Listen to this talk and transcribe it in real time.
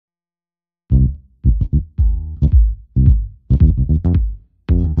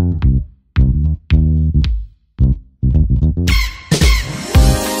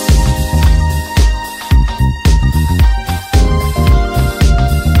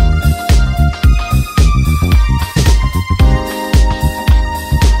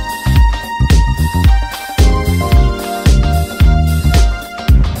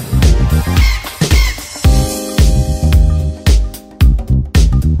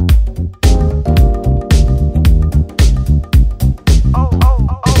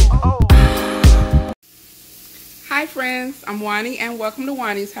guys, I'm Wani and welcome to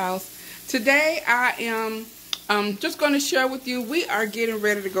Wani's house. Today I am just going to share with you, we are getting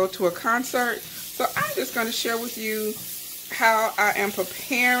ready to go to a concert. So I'm just going to share with you how I am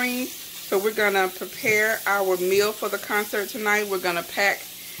preparing. So we're going to prepare our meal for the concert tonight. We're going to pack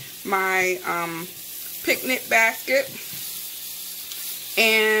my picnic basket.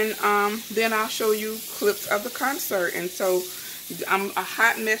 And then I'll show you clips of the concert. And so I'm a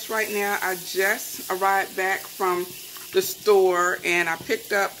hot mess right now. I just arrived back from the store and I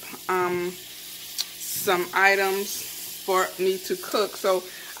picked up some items for me to cook. So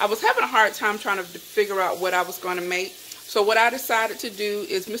I was having a hard time trying to figure out what I was going to make. So what I decided to do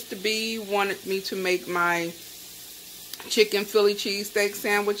is Mr. B wanted me to make my chicken Philly cheesesteak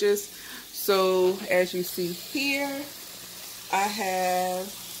sandwiches. So as you see here, I have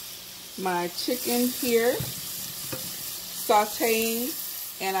my chicken here sauteing,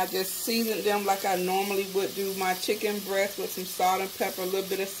 and I just seasoned them like I normally would do my chicken breast with some salt and pepper, a little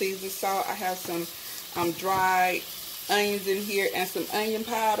bit of seasoned salt. I have some dried onions in here and some onion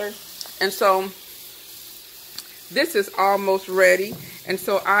powder. And so this is almost ready. And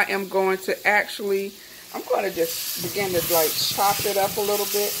so I am going to I'm going to just begin to like chop it up a little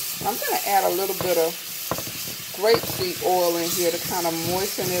bit. I'm going to add a little bit of grapeseed oil in here to kind of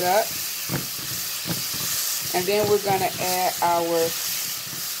moisten it up. And then we're going to add our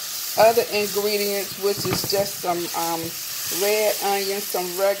other ingredients, which is just some red onions, some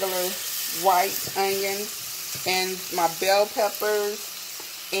regular white onions, and my bell peppers.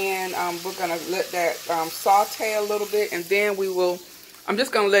 And we're going to let that saute a little bit. And then I'm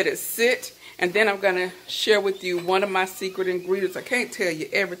just going to let it sit. And then I'm going to share with you one of my secret ingredients. I can't tell you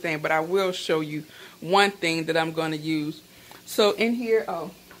everything, but I will show you one thing that I'm going to use. So in here,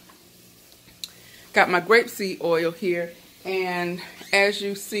 got my grapeseed oil here. And as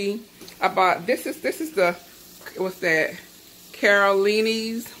you see, I bought, this is the, what's that,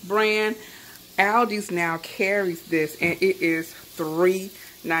 Carolini's brand. Aldi's now carries this, and it is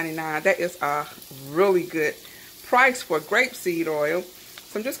 $3.99. That is a really good price for grapeseed oil.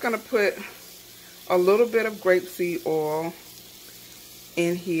 So I'm just going to put a little bit of grapeseed oil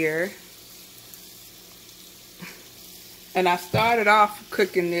in here. And I started off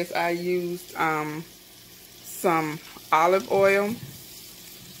cooking this. I used some olive oil.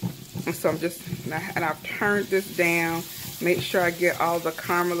 And so I've turned this down. Make sure I get all the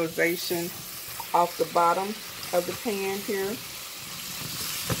caramelization off the bottom of the pan here.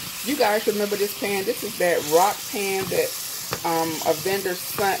 You guys remember this pan? This is that rock pan that a vendor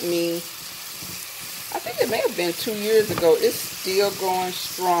sent me. I think it may have been 2 years ago. It's still going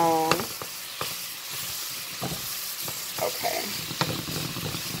strong. Okay.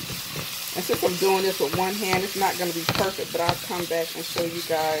 And since I'm doing this with one hand, it's not going to be perfect, but I'll come back and show you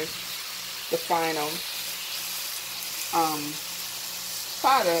guys the final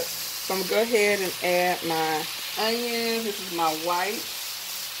product. So I'm going to go ahead and add my onions. This is my white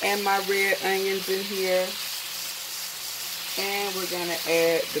and my red onions in here. And we're going to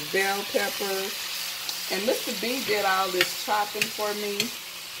add the bell peppers. And Mr. B did all this chopping for me.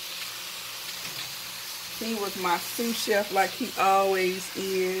 He was my sous chef like he always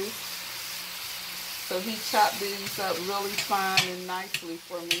is. So he chopped these up really fine and nicely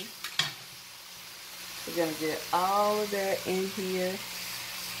for me. We're going to get all of that in here.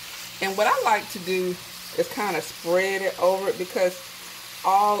 And what I like to do is kind of spread it over it, because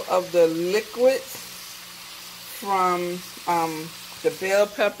all of the liquids from the bell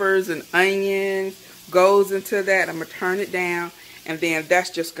peppers and onions goes into that. I'm going to turn it down, and then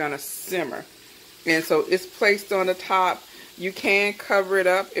that's just going to simmer. And so it's placed on the top. You can cover it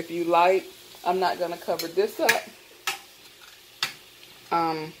up if you like. I'm not going to cover this up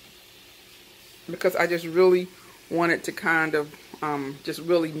because I just really want it to kind of just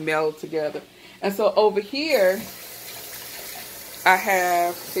really meld together. And so over here I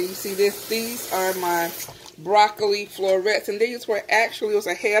have, can you see this? These are my broccoli florets, and these were actually, it was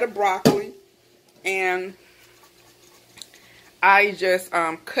a head of broccoli, and I just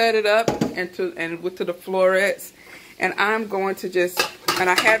cut it up into the florets, and I'm going to and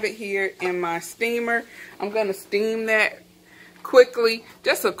I have it here in my steamer. I'm going to steam that quickly,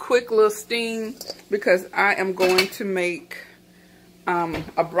 just a quick little steam, because I am going to make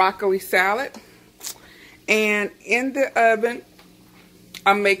a broccoli salad. And in the oven,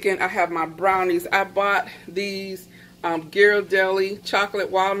 I have my brownies. I bought these Ghirardelli chocolate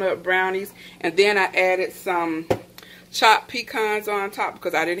walnut brownies, and then I added some chopped pecans on top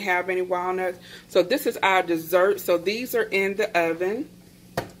because I didn't have any walnuts. So this is our dessert. So these are in the oven.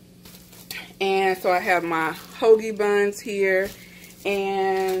 And so I have my hoagie buns here,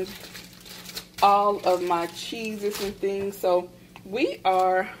 and all of my cheeses and things. So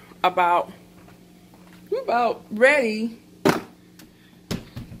we're about ready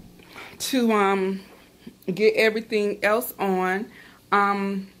to get everything else on.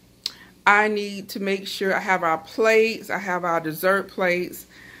 I need to make sure I have our plates. I have our dessert plates.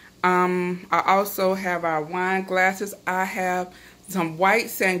 I also have our wine glasses. I have some white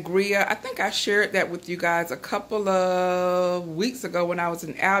sangria. I think I shared that with you guys a couple of weeks ago when I was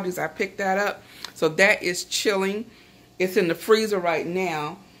in Aldi's. I picked that up. So that is chilling. It's in the freezer right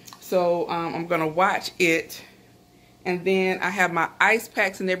now. So I'm going to watch it. And then I have my ice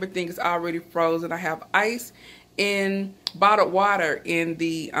packs and everything is already frozen. I have ice in bottled water in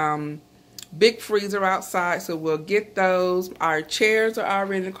the big freezer outside. So we'll get those. Our chairs are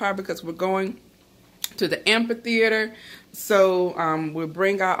already in the car because we're going to the amphitheater. So we'll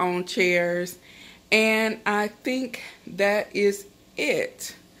bring our own chairs. And I think that is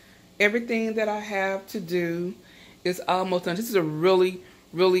it. Everything that I have to do is almost done. This is a really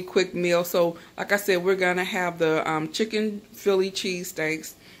quick meal. So like I said, we're gonna have the chicken Philly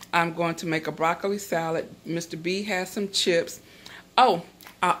cheesesteaks. I'm going to make a broccoli salad. Mr. B has some chips. Oh,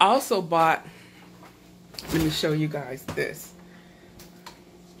 I also bought, let me show you guys this.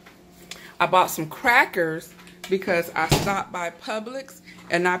 I bought some crackers because I stopped by Publix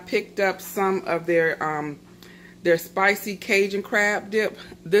and I picked up some of their spicy Cajun crab dip.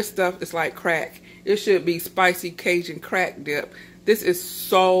 This stuff is like crack. It should be spicy Cajun crack dip. This is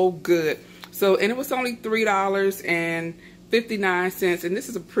so good. So, and it was only $3.59, and this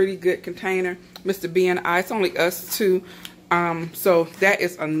is a pretty good container. Mr. B and I, it's only us two. So that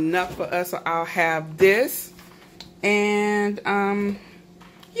is enough for us. So I'll have this. And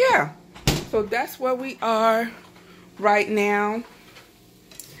yeah. So that's where we are right now.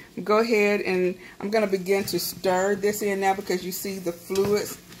 Go ahead and I'm going to begin to stir this in now because you see the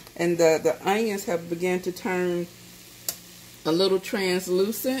fluids and the onions have begun to turn a little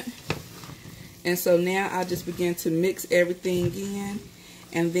translucent. And so now I'll just begin to mix everything in,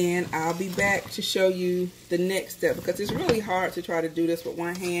 and then I'll be back to show you the next step because it's really hard to try to do this with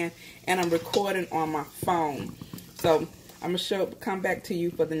one hand and I'm recording on my phone. So I'm going to come back to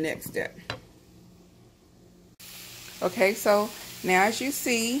you for the next step. Okay, so now as you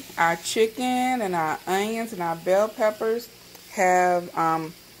see, our chicken and our onions and our bell peppers have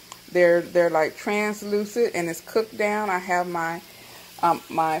they're like translucent and it's cooked down. I have my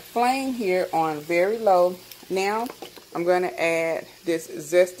my flame here on very low. Now I'm going to add this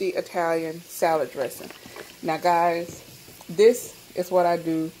zesty Italian salad dressing. Now guys, this is what I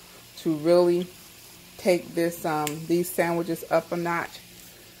do to really take this these sandwiches up a notch.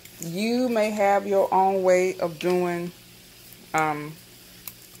 You may have your own way of doing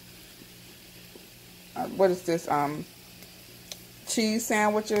what is this cheese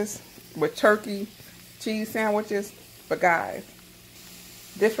sandwiches with turkey cheese sandwiches, but guys,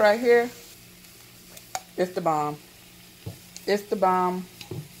 this right here, it's the bomb. It's the bomb.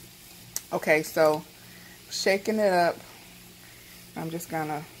 Okay, so shaking it up, I'm just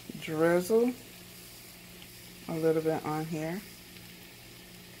gonna drizzle a little bit on here.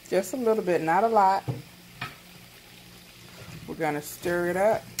 Just a little bit, not a lot. We're gonna stir it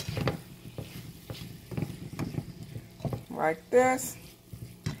up like this.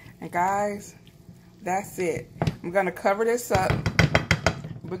 And guys, that's it. I'm gonna cover this up.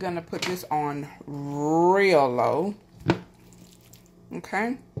 We're gonna put this on real low. Okay,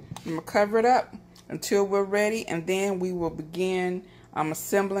 I'm gonna cover it up until we're ready, and then we will begin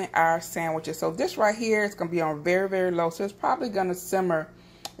assembling our sandwiches. So this right here is gonna be on very, very low. So it's probably gonna simmer.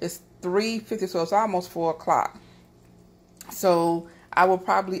 It's 3:50, so it's almost 4 o'clock. So I will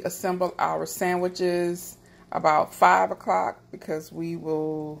probably assemble our sandwiches about 5 o'clock because we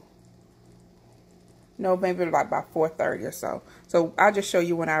will, no, maybe like by 4:30 or so. So I'll just show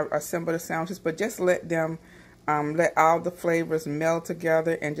you when I assemble the sandwiches, but just let them, let all the flavors meld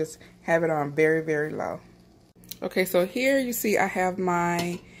together and just have it on very, very low. Okay, so here you see I have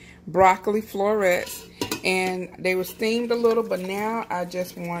my broccoli florets, and they were steamed a little, but now I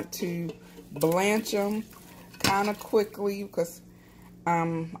just want to blanch them kind of quickly because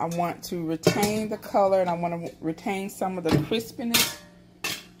I want to retain the color and I want to retain some of the crispiness.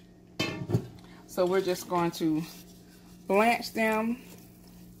 So we're just going to blanch them,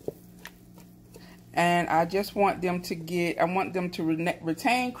 and I just want them to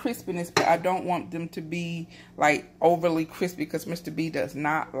retain crispiness, but I don't want them to be like overly crispy because Mr. B does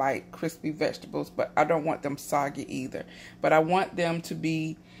not like crispy vegetables, but I don't want them soggy either. But I want them to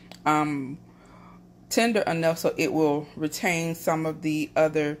be tender enough so it will retain some of the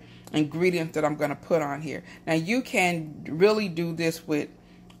other ingredients that I'm going to put on here. Now you can really do this with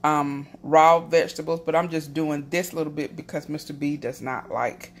raw vegetables, but I'm just doing this little bit because Mr. B does not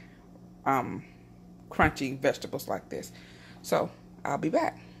like crunchy vegetables like this. So I'll be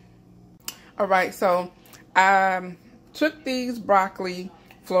back. All right, so I took these broccoli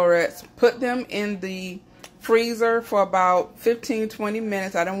florets, put them in the freezer for about 15-20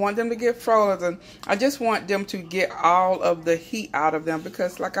 minutes. I don't want them to get frozen. I just want them to get all of the heat out of them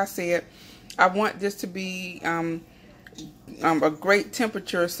because, like I said, I want this to be a great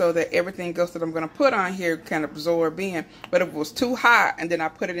temperature so that everything else that I'm going to put on here can absorb in. But if it was too hot and then I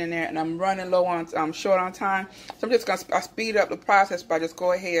put it in there and I'm running low on, short on time, so I'm just going to speed up the process by just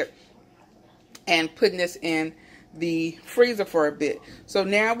go ahead and putting this in the freezer for a bit. So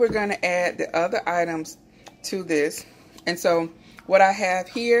now we're going to add the other items to this. And so what I have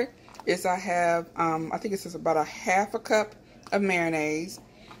here is I have, I think it's just about a half a cup of mayonnaise.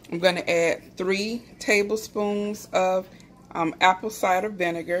 I'm going to add 3 tablespoons of apple cider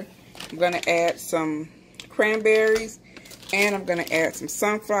vinegar. I'm going to add some cranberries, and I'm going to add some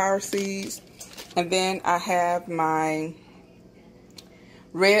sunflower seeds. And then I have my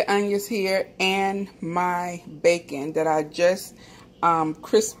red onions here and my bacon that I just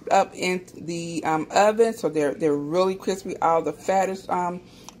crisped up in the oven, so they're really crispy. All the fat is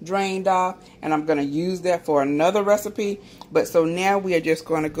drained off, and I'm going to use that for another recipe. But so now we are just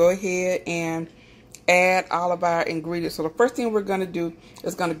going to go ahead and add all of our ingredients. So the first thing we're going to do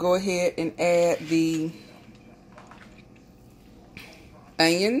is going to go ahead and add the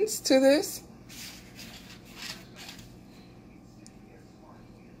onions to this.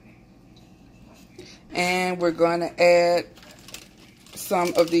 And we're going to add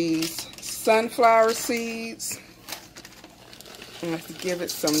some of these sunflower seeds. I'm going to give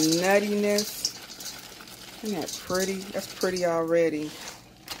it some nuttiness. Isn't that pretty? That's pretty already.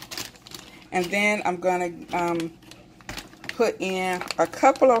 And then I'm going to put in a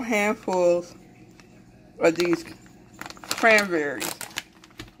couple of handfuls of these cranberries.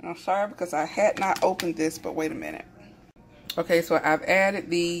 And I'm sorry because I had not opened this, but wait a minute. Okay, so I've added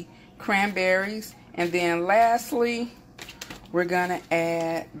the cranberries. And then lastly, we're going to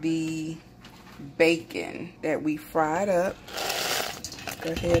add the bacon that we fried up.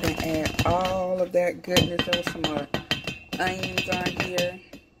 Go ahead and add all of that goodness. There was some more onions on here.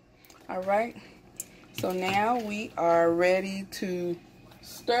 All right. So now we are ready to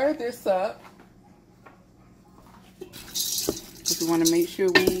stir this up. We want to make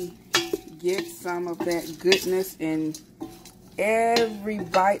sure we get some of that goodness in every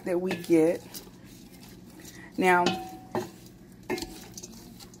bite that we get. Now,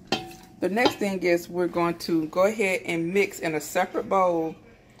 the next thing is we're going to go ahead and mix in a separate bowl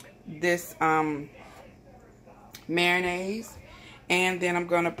this mayonnaise. And then I'm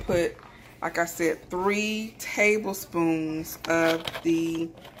going to put, like I said, 3 tablespoons of the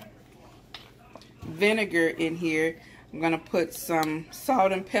vinegar in here. I'm going to put some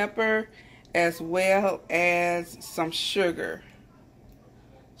salt and pepper as well as some sugar.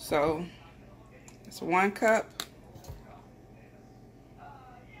 So it's 1 cup.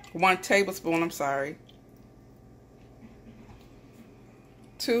 1 tablespoon, I'm sorry.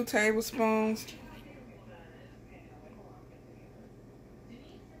 2 tablespoons.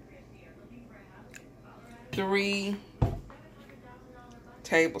 3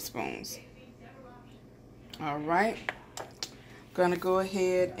 tablespoons. All right. Gonna go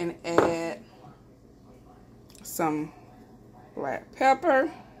ahead and add some black pepper.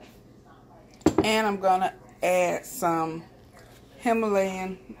 And I'm gonna add some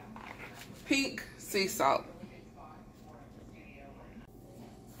Himalayan pink sea salt.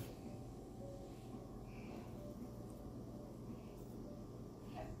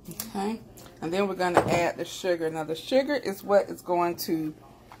 Okay, and then we're going to add the sugar. Now the sugar is what is going to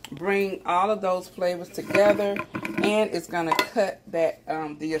bring all of those flavors together, and it's going to cut that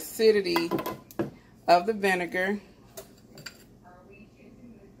the acidity of the vinegar.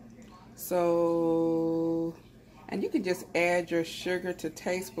 So, and you can just add your sugar to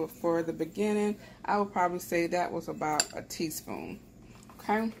taste, but for the beginning, I would probably say that was about a teaspoon.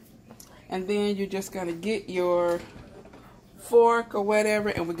 Okay, and then you're just going to get your fork or whatever,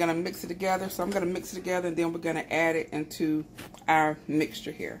 and we're going to mix it together. So I'm going to mix it together, and then we're going to add it into our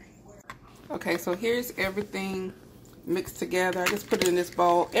mixture here. Okay, so here's everything mixed together. I just put it in this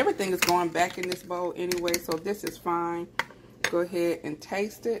bowl. Everything is going back in this bowl anyway, so this is fine. Go ahead and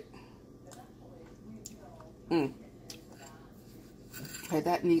taste it. Okay,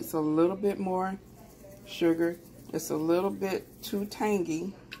 that needs a little bit more sugar. It's a little bit too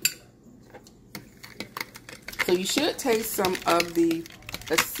tangy. So you should taste some of the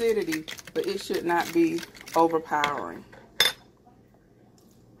acidity, but it should not be overpowering.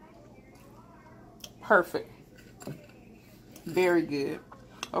 perfect. Very good.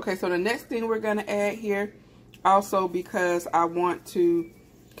 Okay, so the next thing we're going to add here, also because I want to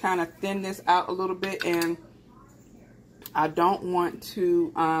kind of thin this out a little bit, and I don't want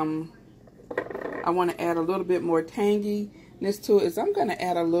to, I want to add a little bit more tanginess to it, is I'm going to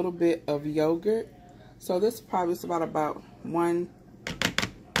add a little bit of yogurt. So this probably is about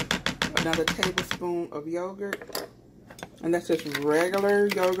another tablespoon of yogurt. And that's just regular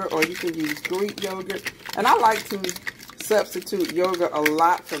yogurt, or you can use Greek yogurt. And I like to substitute yogurt a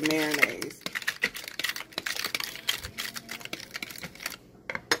lot for mayonnaise.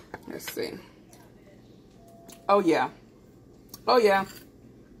 Let's see. Oh yeah. Oh yeah.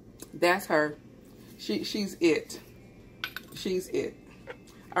 That's her. She's it. She's it.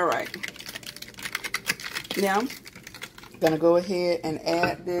 All right. Now, I'm gonna go ahead and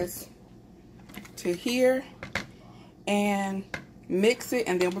add this to here and mix it,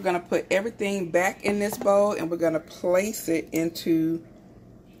 and then we're gonna put everything back in this bowl, and we're gonna place it into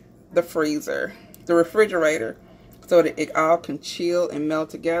the freezer, the refrigerator, so that it all can chill and melt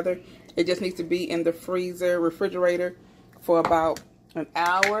together. It just needs to be in the refrigerator for about an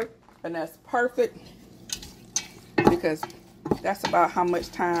hour, and that's perfect because that's about how much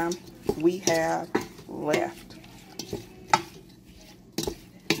time we have left.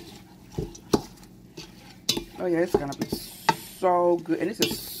 Oh yeah, it's gonna be so good, and this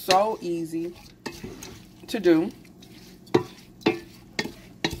is so easy to do,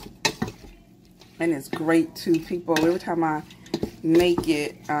 and it's great too, people. Every time I make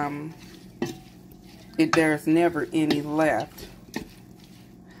it, there's never any left.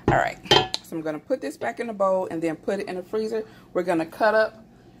 All right, so I'm gonna put this back in the bowl and then put it in the freezer. We're gonna cut up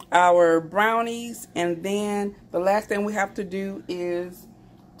our brownies, and then the last thing we have to do is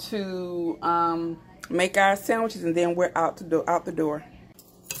to make our sandwiches, and then we're out the door.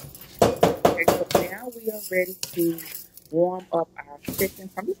 Okay, so now we are ready to warm up our chicken.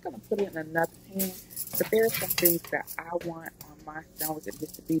 So I'm just gonna put it in another pan. But there are some things that I want on my sandwich that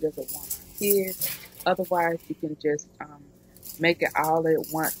Mr. B doesn't want on his. Otherwise, you can just make it all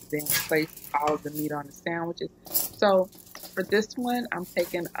at once, then place all of the meat on the sandwiches. So for this one, I'm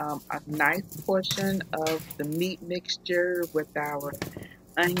taking a nice portion of the meat mixture with our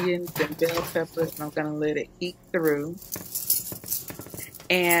onions and bell peppers, and I'm going to let it heat through.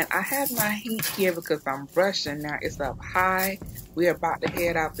 And I have my heat here because I'm rushing. Now it's up high. We're about to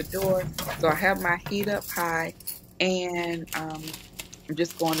head out the door. So I have my heat up high, and I'm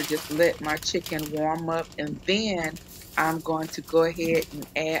just going to let my chicken warm up, and then I'm going to go ahead and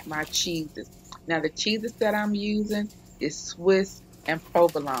add my cheeses. Now the cheeses that I'm using is Swiss and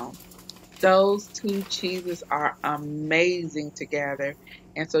provolone. Those two cheeses are amazing together.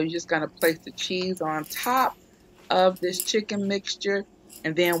 And so you're just going to place the cheese on top of this chicken mixture,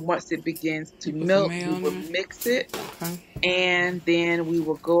 and then once it begins to melt, we will mix it, and then we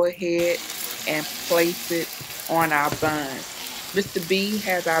will go ahead and place it on our buns. Mr. B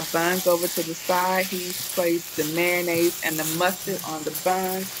has our buns over to the side. He's placed the mayonnaise and the mustard on the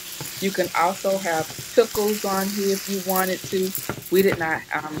buns. You can also have pickles on here if you wanted to. We did not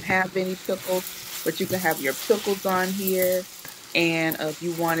have any pickles, but you can have your pickles on here. And if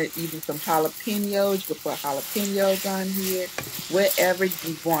you wanted even some jalapenos, you can put jalapenos on here, whatever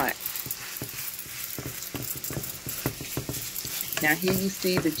you want. Now here you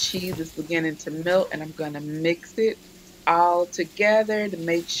see the cheese is beginning to melt, and I'm going to mix it all together to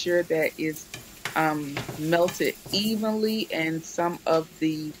make sure that it's melted evenly, and some of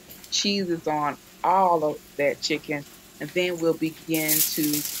the cheese is on all of that chicken. And then we'll begin to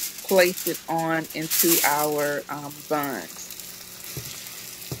place it on into our buns.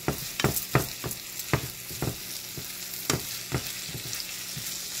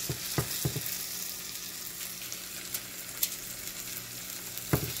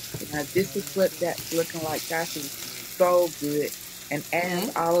 Now this is what that's looking like. That is so good. And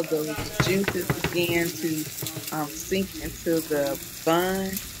as all of those juices begin to sink into the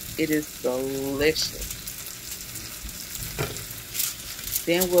bun, it is delicious.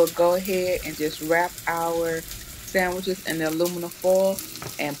 Then we'll go ahead and just wrap our sandwiches in the aluminum foil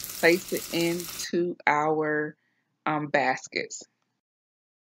and place it into our baskets.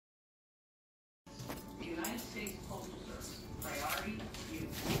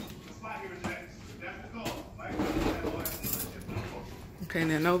 Okay,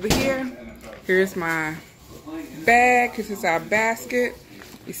 and then over here, here's my bag. This is our basket.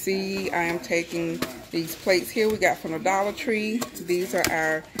 You see, I am taking these plates here we got from the Dollar Tree. These are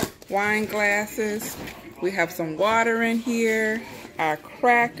our wine glasses. We have some water in here, our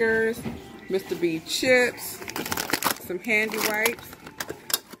crackers, Mr. B chips, some handy wipes,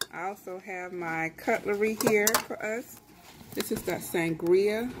 I also have my cutlery here for us. This is that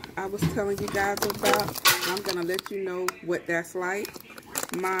sangria I was telling you guys about. I'm going to let you know what that's like.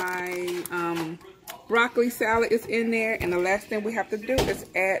 My broccoli salad is in there. And the last thing we have to do is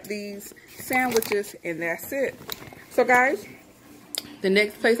add these sandwiches, and that's it. So guys, the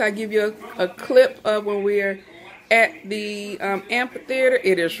next place I give you a clip of when we're at the amphitheater.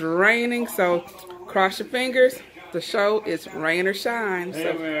 It is raining, so cross your fingers. The show is rain or shine.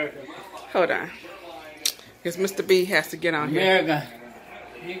 So, hold on. Because Mr. B has to get on here. America.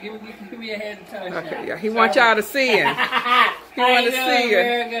 Give me a head to touch. Okay, yeah. He wants y'all to see him. He wants to see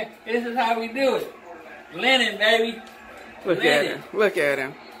him. This is how we do it. Lennon, baby. Look at him. Look at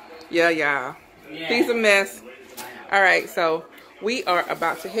him. Yeah, y'all. Yeah. He's a mess. All right, so we are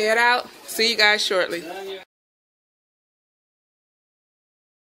about to head out. See you guys shortly.